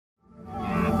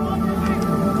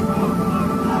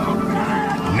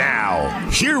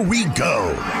Here we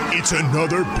go. It's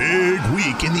another big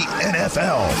week in the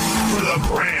NFL for the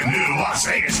brand new Las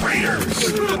Vegas Raiders.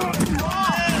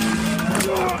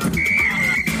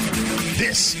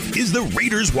 This is the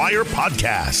Raiders Wire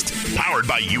podcast, powered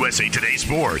by USA Today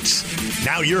Sports.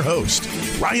 Now your host,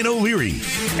 Ryan O'Leary,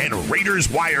 and Raiders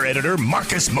Wire editor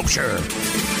Marcus Mosher.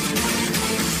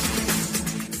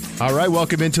 All right,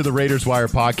 welcome into the Raiders Wire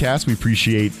podcast. We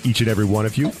appreciate each and every one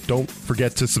of you. Don't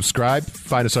forget to subscribe.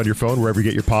 Find us on your phone, wherever you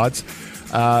get your pods.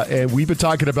 And we've been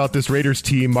talking about this Raiders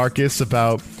team, Marcus,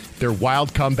 about their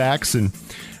wild comebacks. And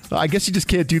I guess you just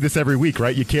can't do this every week,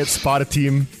 right? You can't spot a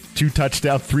team 2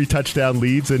 touchdown, 3 touchdown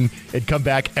leads and come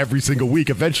back every single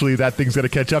week. Eventually, that thing's going to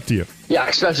catch up to you. Yeah,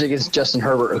 especially against Justin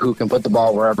Herbert, who can put the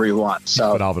ball wherever he wants.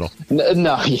 So phenomenal.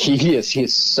 No, he is.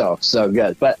 He's so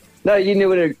good. But no, you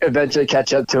knew it would eventually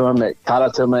catch up to him. It caught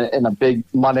up to him in a big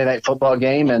Monday Night Football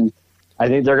game, and I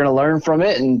think they're going to learn from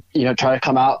it and try to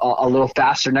come out a little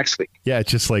faster next week. Yeah,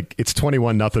 it's just like it's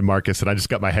 21-0, Marcus, and I just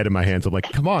got my head in my hands. I'm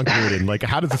like, come on, Gruden. Like,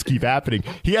 how does this keep happening?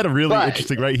 He had a really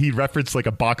interesting, right? He referenced like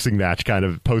a boxing match kind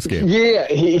of post game. Yeah,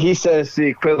 he says the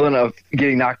equivalent of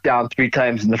getting knocked down 3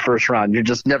 times in the first round. You're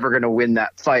just never going to win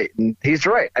that fight, and he's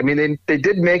right. I mean, they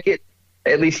did make it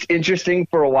at least interesting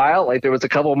for a while. Like there was a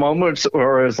couple of moments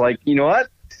where it was like, you know what,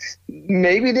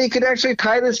 maybe they could actually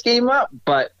tie this game up,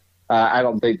 but I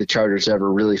don't think the Chargers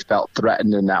ever really felt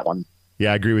threatened in that one.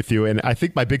 Yeah, I agree with you. And I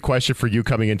think my big question for you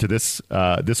coming into this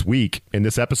week in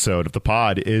this episode of the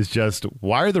pod is just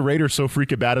why are the Raiders so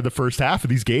freaking bad in the first half of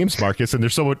these games, Marcus? And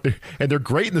they're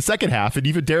great in the second half. And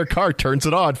even Derek Carr turns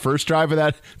it on. First drive of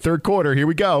that third quarter. Here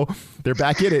we go. They're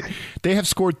back in it. They have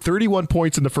scored 31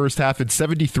 points in the first half and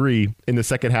 73 in the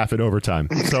second half in overtime.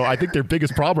 So I think their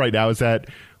biggest problem right now is that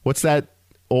what's that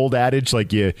old adage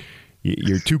like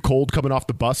you're too cold coming off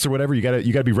the bus or whatever. You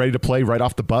gotta be ready to play right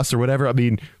off the bus or whatever. I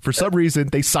mean, for some reason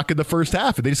they suck in the first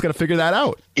half, and they just got to figure that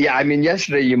out. Yeah, I mean,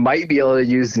 yesterday you might be able to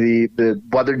use the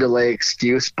weather delay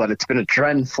excuse, but it's been a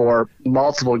trend for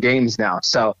multiple games now.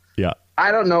 So yeah,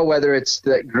 I don't know whether it's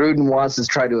that Gruden wants to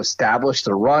try to establish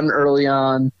the run early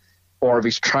on, or if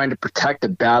he's trying to protect a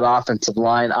bad offensive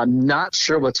line. I'm not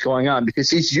sure what's going on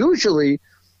because he's usually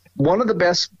one of the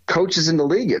best coaches in the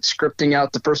league at scripting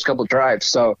out the first couple drives.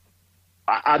 So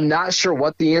I'm not sure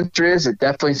what the answer is. It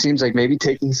definitely seems like maybe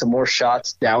taking some more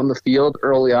shots down the field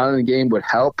early on in the game would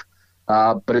help.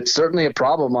 But it's certainly a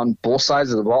problem on both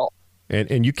sides of the ball.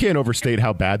 And you can't overstate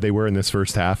how bad they were in this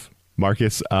first half,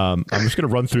 Marcus. I'm just going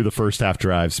to run through the first half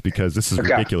drives because this is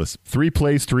ridiculous. 3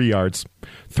 plays, 3 yards.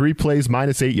 3 plays,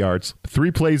 -8 yards.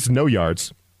 3 plays, no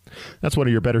yards. That's one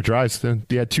of your better drives.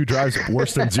 They had 2 drives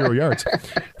worse than 0 yards.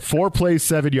 4 plays,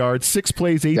 7 yards. 6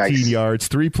 plays, 18 yards.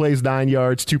 3 plays, 9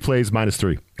 yards. 2 plays,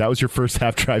 -3. That was your first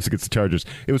half drives against the Chargers.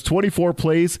 It was 24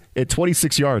 plays at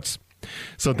 26 yards.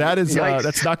 So that is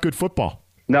that's not good football.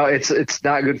 No, it's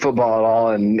not good football at all,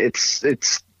 and it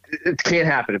can't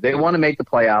happen. If they want to make the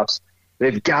playoffs,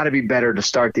 they've got to be better to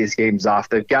start these games off.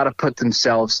 They've got to put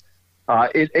themselves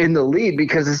in the lead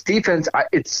because this defense,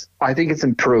 I think it's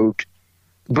improved.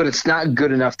 But it's not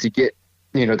good enough to get,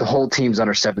 the whole team's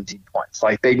under 17 points.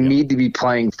 Like they need to be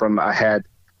playing from ahead.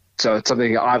 So it's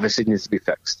something that obviously needs to be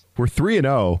fixed. We're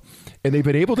 3-0, and they've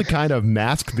been able to kind of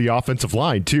mask the offensive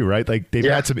line too, right? Like they've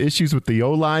had some issues with the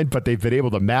O-line, but they've been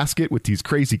able to mask it with these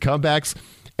crazy comebacks.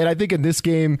 And I think in this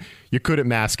game, you couldn't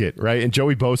mask it, right? And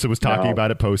Joey Bosa was talking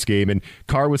about it post-game, and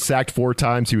Carr was sacked 4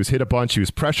 times. He was hit a bunch. He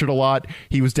was pressured a lot.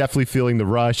 He was definitely feeling the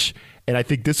rush. And I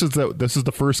think this is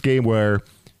the first game where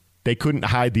they couldn't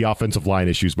hide the offensive line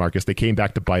issues, Marcus. They came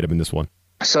back to bite them in this one.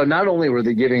 So not only were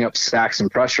they giving up sacks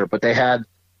and pressure, but they had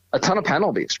a ton of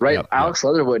penalties, right? Yep, Alex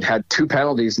Leatherwood had 2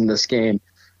 penalties in this game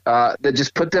that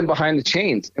just put them behind the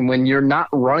chains. And when you're not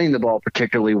running the ball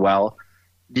particularly well,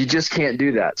 you just can't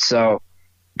do that. So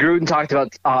Gruden talked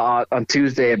about on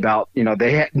Tuesday about,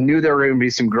 they knew there were going to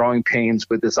be some growing pains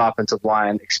with this offensive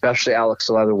line, especially Alex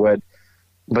Leatherwood,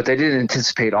 but they didn't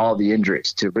anticipate all the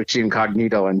injuries to Richie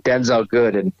Incognito and Denzel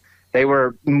Good, and they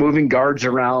were moving guards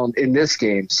around in this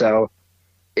game. So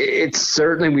it's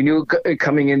certainly, we knew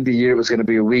coming into the year it was going to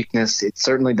be a weakness. It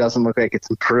certainly doesn't look like it's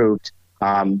improved.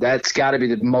 That's got to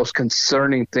be the most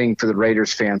concerning thing for the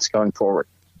Raiders fans going forward.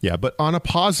 Yeah, but on a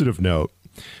positive note,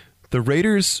 the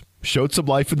Raiders showed some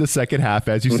life in the second half.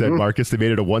 As you said, Marcus, they made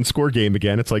it a 1-score game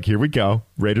again. It's like, here we go.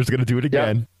 Raiders are going to do it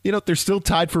again. Yep. They're still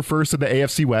tied for first in the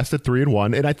AFC West at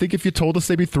 3-1. And I think if you told us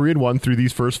they'd be 3-1 through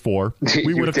these first 4,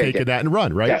 we would have taken that and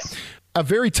run, right? Yes. A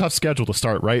very tough schedule to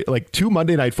start, right? Like 2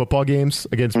 Monday Night Football games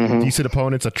against decent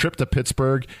opponents, a trip to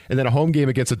Pittsburgh, and then a home game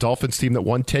against a Dolphins team that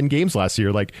won 10 games last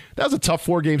year. Like, that was a tough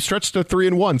 4-game stretch to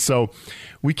 3-1. So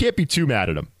we can't be too mad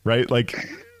at them, right? Like,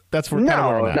 that's kind of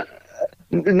where I'm at.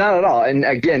 Not at all. And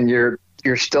again, you're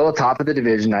still atop of the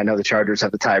division. I know the Chargers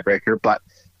have the tiebreaker, but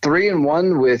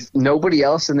 3-1 with nobody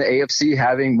else in the AFC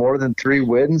having more than 3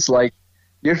 wins, like,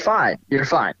 you're fine. You're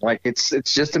fine. Like, it's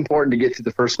just important to get through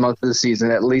the first month of the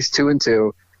season, at least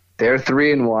 2-2. They're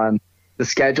 3-1. The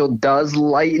schedule does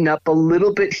lighten up a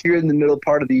little bit here in the middle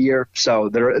part of the year, so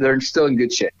they're still in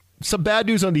good shape. Some bad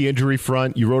news on the injury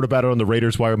front. You wrote about it on the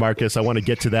Raiders Wire, Marcus. I want to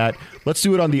get to that. Let's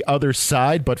do it on the other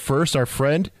side. But first, our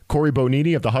friend Corey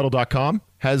Bonini of thehuddle.com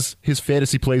has his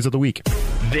fantasy plays of the week.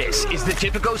 This is the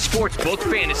Tipico Sportsbook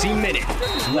Fantasy Minute.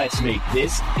 Let's make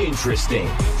this interesting.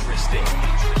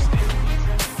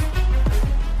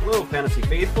 Hello, Fantasy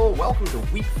Faithful. Welcome to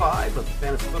Week 5 of the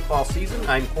fantasy football season.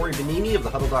 I'm Corey Bonini of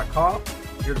thehuddle.com,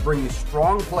 here to bring you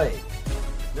strong plays.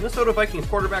 Minnesota Vikings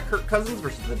quarterback Kirk Cousins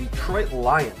versus the Detroit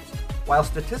Lions. While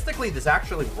statistically this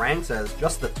actually ranks as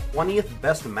just the 20th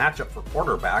best matchup for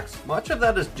quarterbacks, much of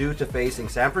that is due to facing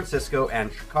San Francisco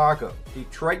and Chicago.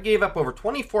 Detroit gave up over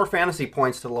 24 fantasy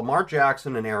points to Lamar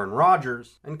Jackson and Aaron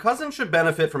Rodgers, and Cousins should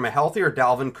benefit from a healthier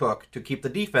Dalvin Cook to keep the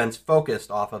defense focused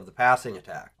off of the passing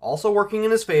attack. Also working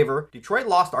in his favor, Detroit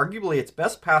lost arguably its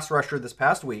best pass rusher this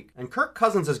past week, and Kirk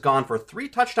Cousins has gone for 3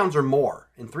 touchdowns or more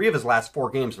in 3 of his last 4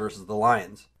 games versus the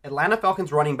Lions. Atlanta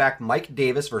Falcons running back Mike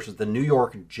Davis versus the New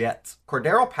York Jets.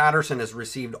 Cordero Patterson has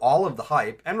received all of the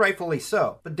hype, and rightfully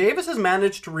so, but Davis has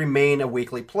managed to remain a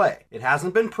weekly play. It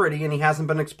hasn't been pretty and he hasn't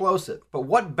been explosive, but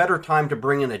what better time to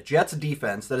bring in a Jets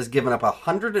defense that has given up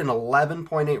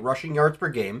 111.8 rushing yards per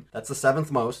game, that's the 7th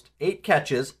most, 8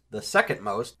 catches, the 2nd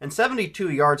most, and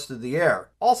 72 yards through the air,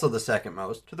 also the 2nd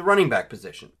most, to the running back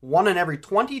position. 1 in every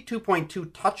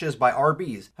 22.2 touches by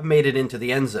RBs have made it into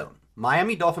the end zone.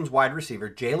 Miami Dolphins wide receiver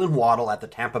Jalen Waddle at the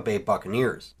Tampa Bay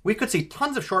Buccaneers. We could see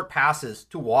tons of short passes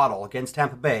to Waddle against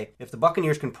Tampa Bay if the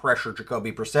Buccaneers can pressure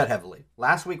Jacoby Brissett heavily.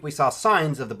 Last week we saw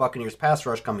signs of the Buccaneers pass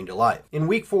rush coming to life. In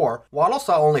week 4, Waddle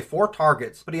saw only 4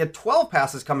 targets, but he had 12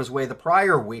 passes come his way the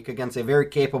prior week against a very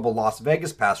capable Las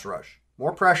Vegas pass rush.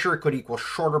 More pressure could equal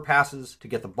shorter passes to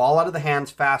get the ball out of the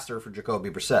hands faster for Jacoby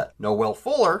Brissett. No Will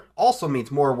Fuller also means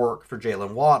more work for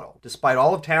Jalen Waddle. Despite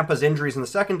all of Tampa's injuries in the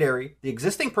secondary, the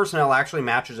existing personnel actually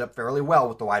matches up fairly well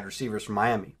with the wide receivers from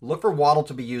Miami. Look for Waddle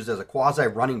to be used as a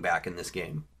quasi-running back in this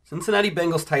game. Cincinnati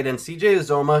Bengals tight end CJ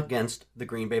Uzomah against the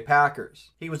Green Bay Packers.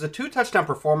 He was a 2-touchdown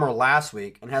performer last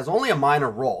week and has only a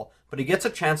minor role, but he gets a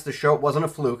chance to show it wasn't a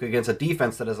fluke against a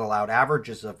defense that has allowed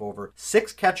averages of over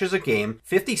 6 catches a game,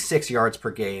 56 yards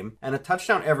per game, and a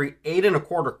touchdown every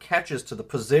 8.25 catches to the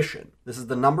position. This is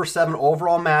the number 7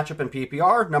 overall matchup in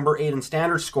PPR, number 8 in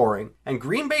standard scoring, and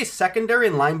Green Bay's secondary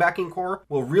and linebacking core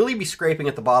will really be scraping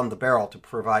at the bottom of the barrel to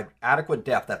provide adequate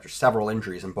depth after several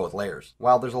injuries in both layers.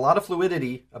 While there's a lot of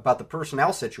fluidity about the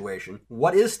personnel situation,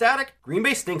 what is static? Green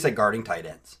Bay stinks at guarding tight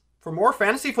ends. For more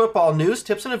fantasy football news,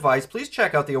 tips, and advice, please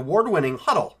check out the award-winning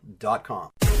huddle.com.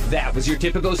 That was your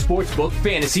Tipico Sportsbook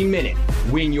Fantasy Minute.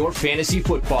 Win your fantasy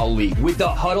football league with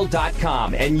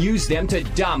thehuddle.com and use them to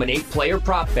dominate player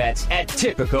prop bets at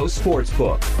Tipico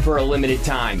Sportsbook. For a limited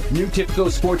time, new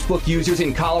Tipico Sportsbook users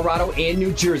in Colorado and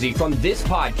New Jersey from this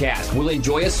podcast will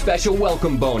enjoy a special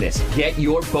welcome bonus. Get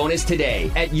your bonus today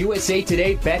at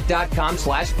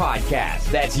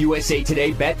usatodaybet.com/podcast. That's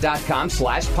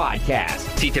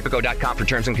usatodaybet.com/podcast. See Tipico.com for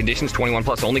terms and conditions. 21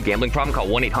 plus only. Gambling problem? Call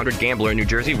 1-800-GAMBLER in New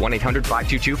Jersey.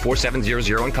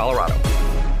 1-800-522-4700 in Colorado.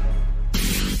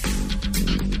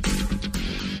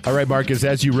 All right, Marcus,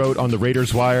 as you wrote on the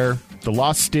Raiders Wire, the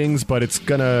loss stings, but it's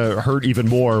going to hurt even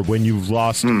more when you've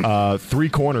lost 3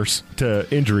 corners to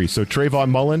injury. So Trayvon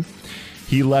Mullen,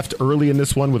 he left early in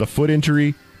this one with a foot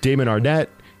injury. Damon Arnett,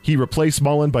 he replaced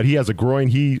Mullen, but he has a groin.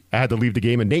 He had to leave the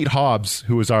game. And Nate Hobbs,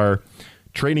 who was our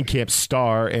training camp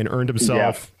star and earned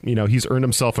himself, he's earned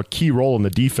himself a key role in the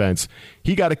defense.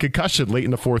 He got a concussion late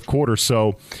in the 4th quarter.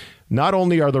 So not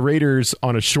only are the Raiders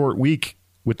on a short week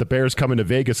with the Bears coming to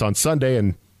Vegas on Sunday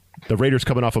and the Raiders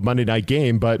coming off a Monday night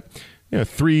game, but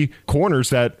 3 corners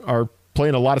that are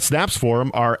playing a lot of snaps for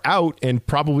them are out and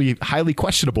probably highly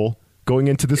questionable going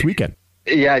into this weekend.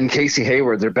 Yeah, and Casey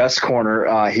Hayward, their best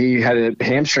corner, he had a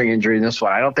hamstring injury in this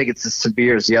one. I don't think it's as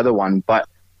severe as the other one, but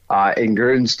in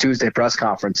Gruden's Tuesday press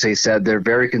conference, they said they're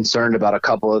very concerned about a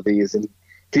couple of these, and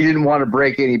he didn't want to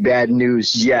break any bad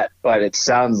news yet, but it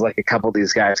sounds like a couple of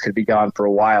these guys could be gone for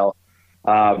a while.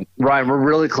 Ryan, we're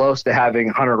really close to having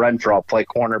Hunter Renfrow play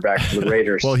cornerback for the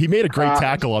Raiders. Well, he made a great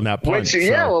tackle on that punch.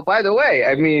 Well, by the way,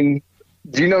 I mean,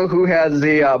 do you know who has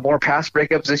the more pass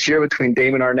breakups this year between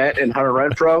Damon Arnett and Hunter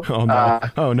Renfrow?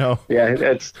 Oh, no. Yeah,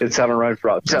 it's Hunter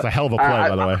Renfrow. That's a hell of a play,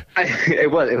 by the way.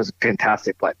 It was a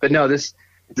fantastic play. But no, this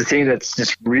is a team that's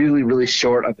just really, really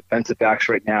short on defensive backs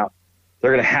right now.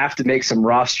 they're going to have to make some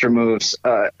roster moves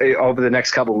over the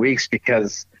next couple of weeks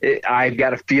because I've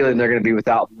got a feeling they're going to be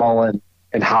without Mullen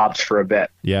and Hobbs for a bit.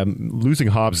 Yeah, losing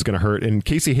Hobbs is going to hurt. And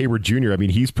Casey Hayward Jr., I mean,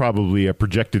 he's probably a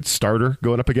projected starter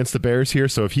going up against the Bears here.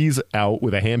 So if he's out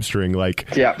with a hamstring,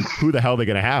 who the hell are they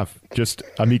going to have? Just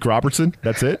Amik Robertson?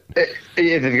 That's it?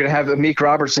 They're going to have Amik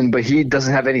Robertson, but he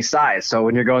doesn't have any size. So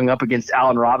when you're going up against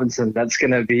Allen Robinson, that's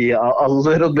going to be a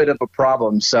little bit of a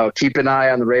problem. So keep an eye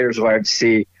on the Raiders wire to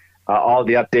see all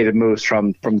the updated moves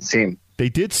from the team. They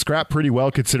did scrap pretty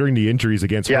well considering the injuries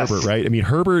against Herbert, right? I mean,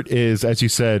 Herbert is, as you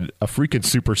said, a freaking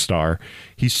superstar.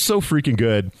 He's so freaking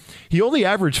good. He only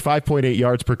averaged 5.8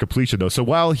 yards per completion, though. So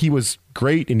while he was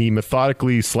great and he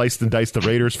methodically sliced and diced the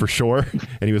Raiders for sure,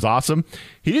 and he was awesome,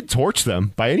 he didn't torch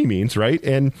them by any means, right?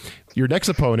 And your next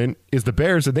opponent is the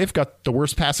Bears, and they've got the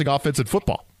worst passing offense in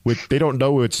football. They don't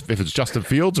know if it's Justin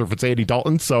Fields or if it's Andy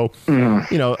Dalton. So,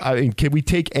 can we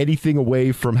take anything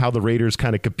away from how the Raiders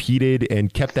kind of competed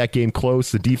and kept that game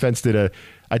close? The defense did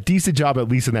a decent job, at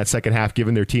least in that second half,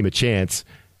 giving their team a chance,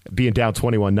 being down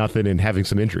 21-0 and having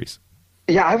some injuries.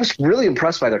 Yeah, I was really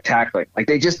impressed by their tackling. Like,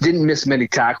 they just didn't miss many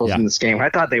tackles in this game. I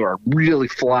thought they were really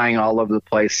flying all over the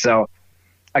place. So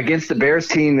against the Bears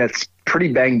team that's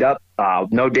pretty banged up,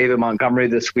 no David Montgomery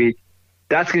this week,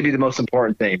 that's going to be the most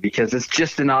important thing because it's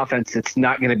just an offense that's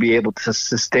not going to be able to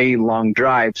sustain long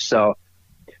drives. So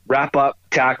wrap up,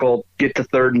 tackle, get to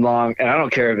 3rd and long, and I don't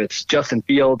care if it's Justin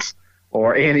Fields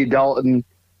or Andy Dalton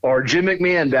or Jim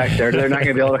McMahon back there. They're not going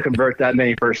to be able to convert that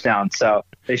many first downs, so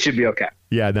they should be okay.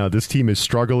 Yeah, no, this team is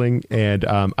struggling, and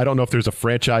I don't know if there's a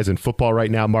franchise in football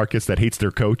right now, Marcus, that hates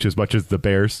their coach as much as the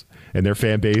Bears and their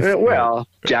fan base. Well,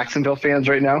 Jacksonville fans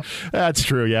right now. That's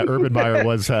true. Yeah, Urban Meyer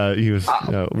was. He was.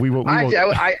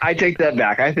 I take that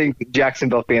back. I think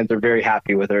Jacksonville fans are very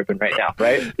happy with Urban right now.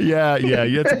 Right? Yeah,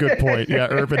 that's a good point. Yeah,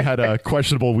 Urban had a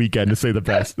questionable weekend to say the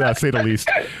least.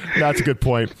 That's a good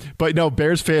point. But no,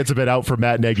 Bears fans have been out for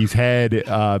Matt Nagy's head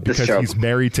because he's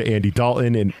married to Andy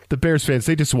Dalton, and the Bears fans,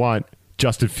 they just want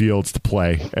Justin Fields to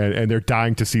play, and they're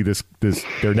dying to see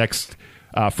their next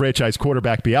franchise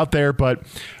quarterback be out there. But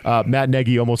Matt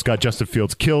Nagy almost got Justin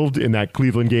Fields killed in that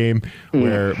Cleveland game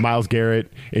where Myles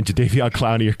Garrett and Jadeveon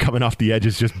Clowney are coming off the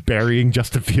edges just burying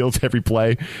Justin Fields every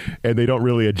play, and they don't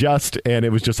really adjust, and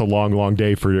it was just a long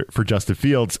day for Justin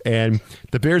Fields. And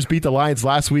the Bears beat the Lions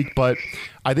last week, but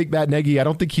I think Matt Nagy,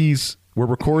 we're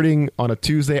recording on a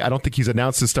Tuesday. I don't think he's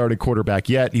announced his starting quarterback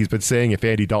yet. He's been saying if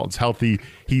Andy Dalton's healthy,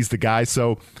 he's the guy.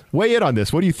 So weigh in on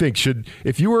this. What do you think?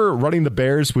 If you were running the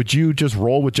Bears, would you just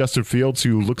roll with Justin Fields,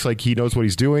 who looks like he knows what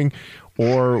he's doing?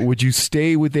 Or would you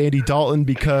stay with Andy Dalton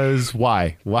because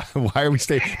why? Why are we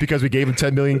staying? Because we gave him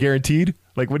 $10 million guaranteed?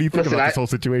 Like, what do you think about this whole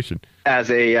situation? As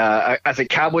a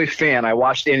Cowboy fan, I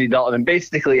watched Andy Dalton in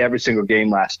basically every single game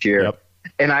last year.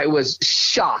 And I was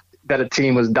shocked that a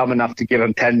team was dumb enough to give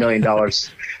him $10 million this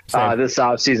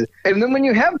offseason. And then when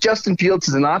you have Justin Fields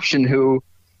as an option, who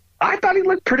I thought he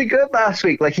looked pretty good last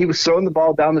week. Like, he was throwing the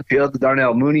ball down the field to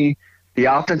Darnell Mooney. The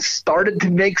offense started to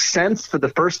make sense for the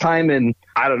first time in,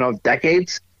 I don't know,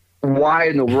 decades. Why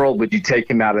in the world would you take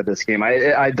him out of this game?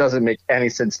 It doesn't make any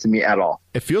sense to me at all.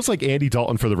 It feels like Andy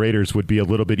Dalton for the Raiders would be a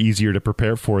little bit easier to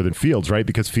prepare for than Fields, right?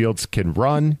 Because Fields can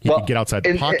run. He can get outside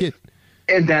the pocket.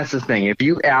 And that's the thing. If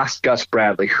you ask Gus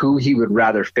Bradley who he would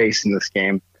rather face in this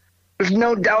game, there's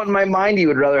no doubt in my mind he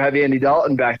would rather have Andy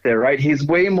Dalton back there, right? He's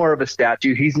way more of a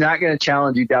statue. He's not going to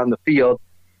challenge you down the field.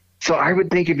 So I would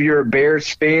think if you're a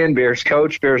Bears fan, Bears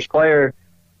coach, Bears player,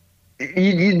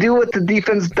 you do what the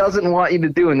defense doesn't want you to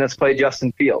do, and that's play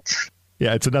Justin Fields.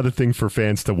 Yeah, it's another thing for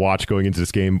fans to watch going into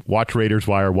this game. Watch Raiders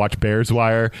Wire, watch Bears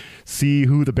Wire, see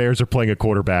who the Bears are playing at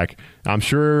quarterback. I'm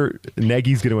sure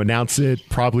Nagy's going to announce it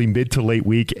probably mid to late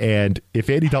week, and if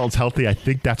Andy Dalton's healthy, I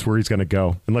think that's where he's going to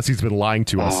go, unless he's been lying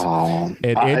to us.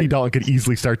 Andy Dalton could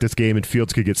easily start this game, and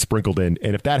Fields could get sprinkled in.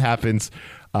 And if that happens,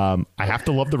 I have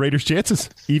to love the Raiders'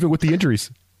 chances, even with the injuries.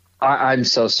 I'm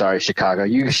so sorry, Chicago.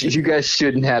 You guys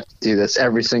shouldn't have to do this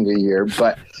every single year,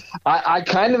 but I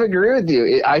kind of agree with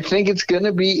you. I think it's going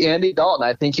to be Andy Dalton.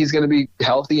 I think he's going to be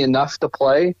healthy enough to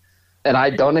play, and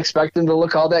I don't expect him to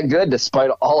look all that good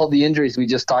despite all of the injuries we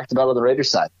just talked about on the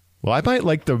Raiders side. Well, I might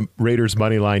like the Raiders'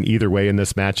 money line either way in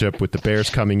this matchup with the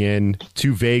Bears coming in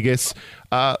to Vegas.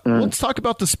 Let's talk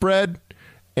about the spread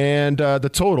and the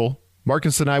total.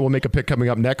 Marcus and I will make a pick coming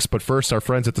up next, but first, our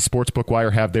friends at the Sportsbook Wire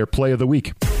have their play of the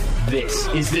week. This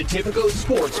is the Typico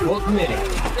Sportsbook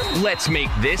Minute. Let's make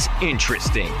this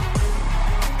interesting.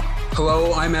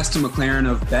 Hello, I'm Eston McLaren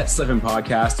of Bet7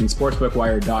 Podcast and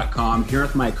SportsbookWire.com, here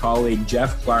with my colleague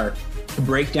Jeff Clark to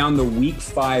break down the Week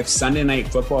 5 Sunday Night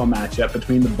Football matchup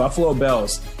between the Buffalo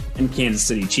Bills and Kansas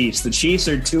City Chiefs. The Chiefs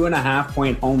are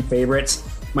 2.5-point home favorites,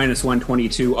 minus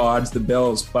 122 odds. The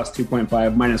Bills plus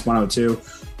 2.5, minus 102.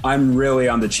 I'm really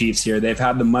on the Chiefs here. They've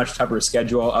had the much tougher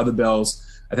schedule of the Bills.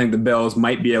 I think the Bills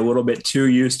might be a little bit too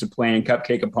used to playing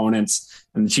cupcake opponents,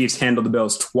 and the Chiefs handled the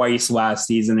Bills twice last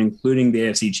season, including the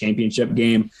AFC Championship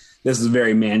game. This is a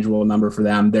very manageable number for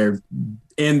them. They're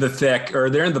in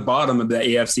the bottom of the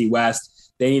AFC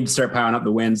West. They need to start piling up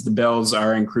the wins. The Bills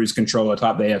are in cruise control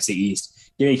atop the AFC East.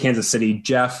 Give me Kansas City.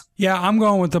 Jeff? Yeah, I'm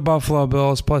going with the Buffalo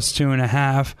Bills plus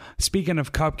 2.5. Speaking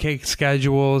of cupcake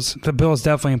schedules, the Bills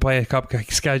definitely play a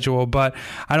cupcake schedule, but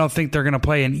I don't think they're going to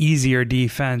play an easier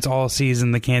defense all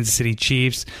season, the Kansas City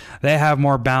Chiefs. They have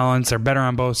more balance. They're better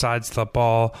on both sides of the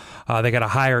ball. They got a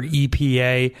higher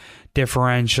EPA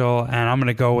differential, and I'm going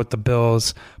to go with the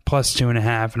Bills plus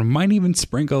 2.5, and might even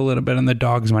sprinkle a little bit on the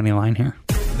dogs money line here.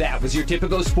 That was your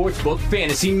Tipico Sportsbook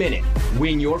Fantasy Minute.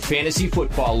 Win your fantasy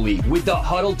football league with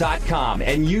thehuddle.com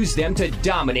and use them to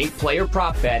dominate player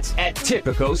prop bets at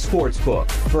Tipico Sportsbook.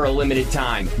 For a limited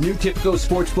time, new Tipico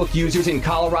Sportsbook users in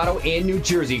Colorado and New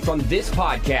Jersey from this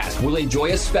podcast will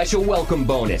enjoy a special welcome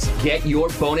bonus. Get your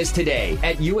bonus today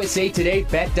at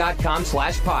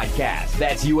usatodaybet.com/podcast.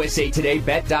 That's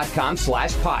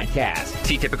usatodaybet.com/podcast.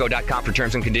 See Tipico.com for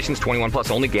terms and conditions. 21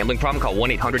 plus only. Gambling problem? Call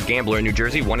 1-800-GAMBLER in New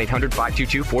Jersey.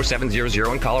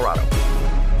 1-800-522-4700 in Colorado.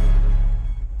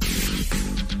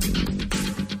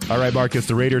 All right, Marcus,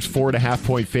 the Raiders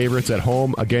 4.5-point favorites at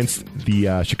home against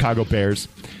the Chicago Bears.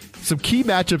 Some key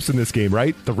matchups in this game,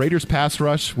 right? The Raiders pass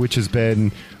rush, which has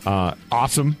been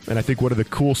awesome, and I think one of the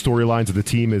cool storylines of the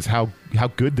team is how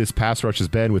good this pass rush has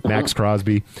been with Max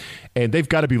Crosby, and they've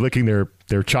got to be licking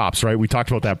their chops, right? We talked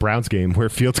about that Browns game where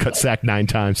Fields got sacked 9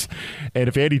 times, and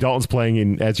if Andy Dalton's playing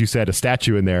in, as you said, a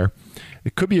statue in there,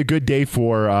 it could be a good day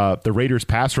for the Raiders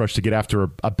pass rush to get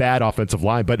after a bad offensive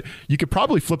line, but you could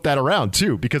probably flip that around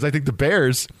too, because I think the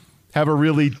Bears have a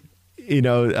really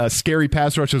a scary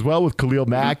pass rush as well with Khalil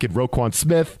Mack and Roquan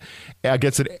Smith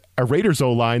against a Raiders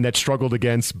O-line that struggled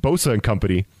against Bosa and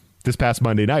company this past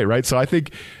Monday night, right? So I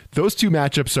think those two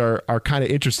matchups are kind of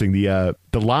interesting. The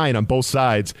line on both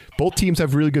sides, both teams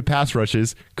have really good pass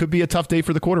rushes. Could be a tough day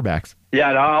for the quarterbacks. Yeah,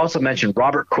 and I also mentioned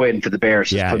Robert Quinn for the Bears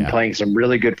has been playing some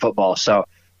really good football. So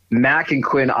Mack and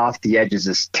Quinn off the edges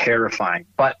is terrifying.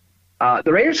 But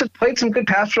the Raiders have played some good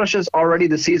pass rushes already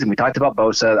this season. We talked about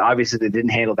Bosa. Obviously, they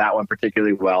didn't handle that one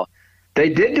particularly well. They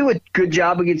did do a good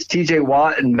job against T.J.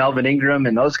 Watt and Melvin Ingram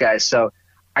and those guys. So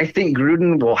I think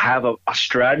Gruden will have a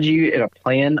strategy and a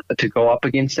plan to go up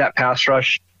against that pass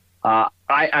rush.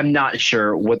 I'm not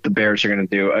sure what the Bears are going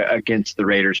to do against the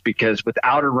Raiders, because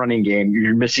without a running game,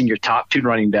 you're missing your top 2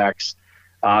 running backs.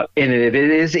 And if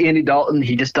it is Andy Dalton,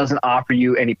 he just doesn't offer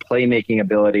you any playmaking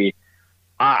ability.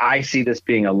 I see this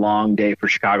being a long day for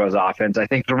Chicago's offense. I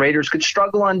think the Raiders could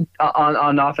struggle on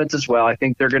offense as well. I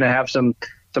think they're going to have some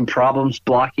problems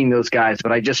blocking those guys,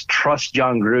 but I just trust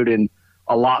John Gruden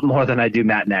a lot more than I do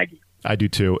Matt Nagy. I do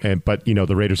too, but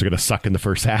the Raiders are going to suck in the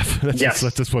first half. That's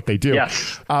just what they do.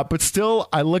 Yes. But still,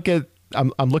 I'm looking at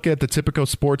the Tipico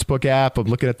Sportsbook app. I'm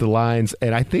looking at the lines,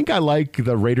 and I think I like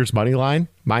the Raiders money line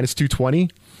minus 220.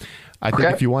 I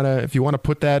think if you want to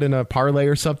put that in a parlay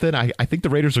or something, I think the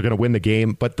Raiders are going to win the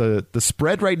game. But the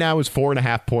spread right now is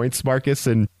 4.5 points, Marcus,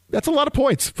 and that's a lot of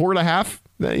points. 4.5.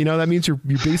 That means you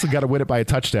basically got to win it by a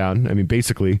touchdown. I mean,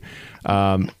 basically,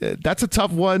 that's a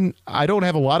tough one. I don't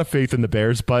have a lot of faith in the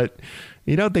Bears, but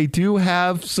they do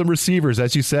have some receivers,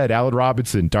 as you said, Allen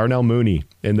Robinson, Darnell Mooney,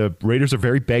 and the Raiders are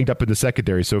very banged up in the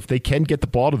secondary. So if they can get the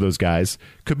ball to those guys,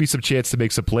 could be some chance to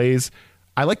make some plays.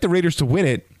 I like the Raiders to win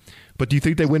it. But do you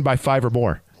think they win by 5 or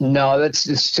more? No,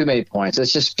 it's too many points. It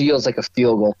just feels like a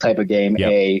field goal type of game,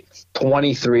 a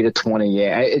 23-20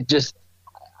 game.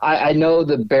 I know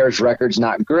the Bears' record's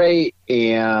not great,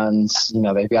 and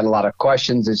they've got a lot of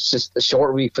questions. It's just a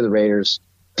short week for the Raiders.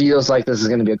 Feels like this is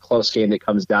going to be a close game that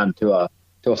comes down to a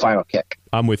final kick.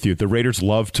 I'm with you. The Raiders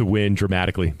love to win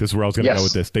dramatically. This is where I was going to go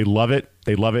with this. They love it.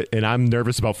 And I'm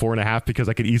nervous about 4.5 because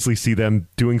I could easily see them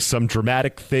doing some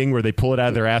dramatic thing where they pull it out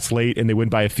of their ass late and they win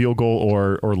by a field goal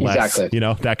or less. Exactly.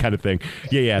 That kind of thing.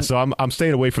 Yeah. So I'm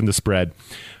staying away from the spread.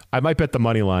 I might bet the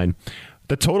money line.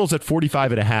 The total's at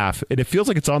 45.5, and it feels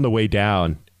like it's on the way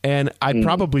down. And I'd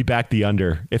probably back the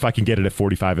under if I can get it at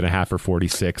 45.5 or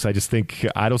 46. I just think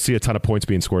I don't see a ton of points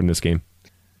being scored in this game.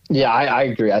 Yeah, I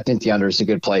agree. I think the under is a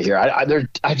good play here.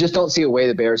 I just don't see a way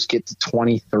the Bears get to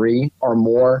 23 or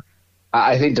more.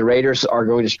 I think the Raiders are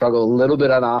going to struggle a little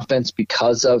bit on offense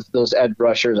because of those edge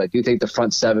rushers. I do think the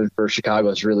front 7 for Chicago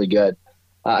is really good.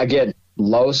 Again,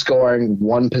 low scoring,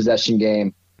 1 possession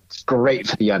game. It's great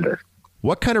for the under.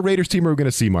 What kind of Raiders team are we going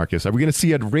to see, Marcus? Are we going to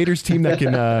see a Raiders team that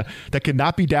can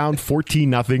not be down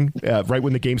 14-0 right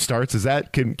when the game starts?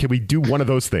 Can we do one of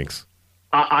those things?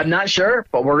 I'm not sure,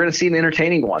 but we're going to see an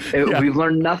entertaining one. We've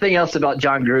learned nothing else about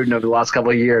John Gruden over the last couple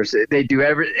of years. They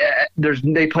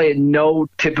play no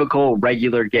typical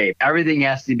regular game. Everything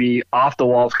has to be off the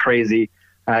walls, crazy.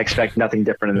 I expect nothing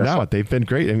different in this one. They've been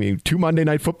great. I mean, 2 Monday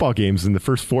Night Football games in the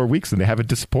first 4 weeks, and they haven't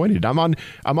disappointed. I'm on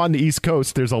the East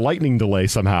Coast. There's a lightning delay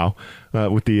somehow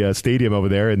with the stadium over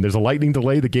there, and there's a lightning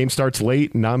delay. The game starts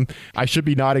late, and I should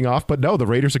be nodding off, but no, the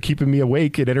Raiders are keeping me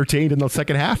awake and entertained in the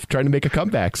second half, trying to make a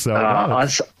comeback. So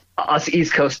us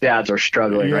East Coast dads are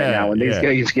struggling right now. When these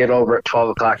games get over at 12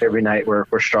 o'clock every night, we're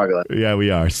struggling. Yeah,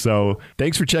 we are. So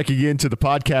thanks for checking in to the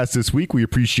podcast this week. We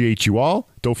appreciate you all.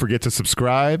 Don't forget to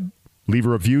subscribe. Leave a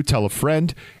review, tell a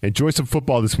friend. Enjoy some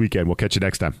football this weekend. We'll catch you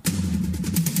next time.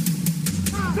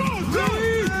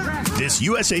 This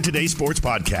USA Today Sports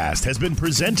Podcast has been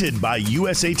presented by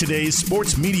USA Today's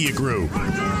Sports Media Group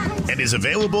and is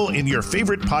available in your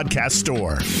favorite podcast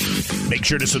store. Make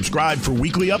sure to subscribe for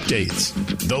weekly updates,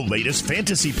 the latest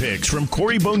fantasy picks from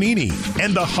Corey Bonini,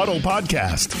 and the Huddle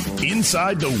Podcast,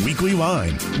 Inside the Weekly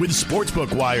Line, with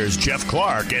Sportsbook Wire's Jeff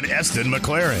Clark and Eston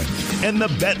McLaren, and the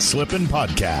Bet Slippin'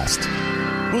 Podcast.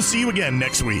 We'll see you again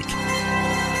next week.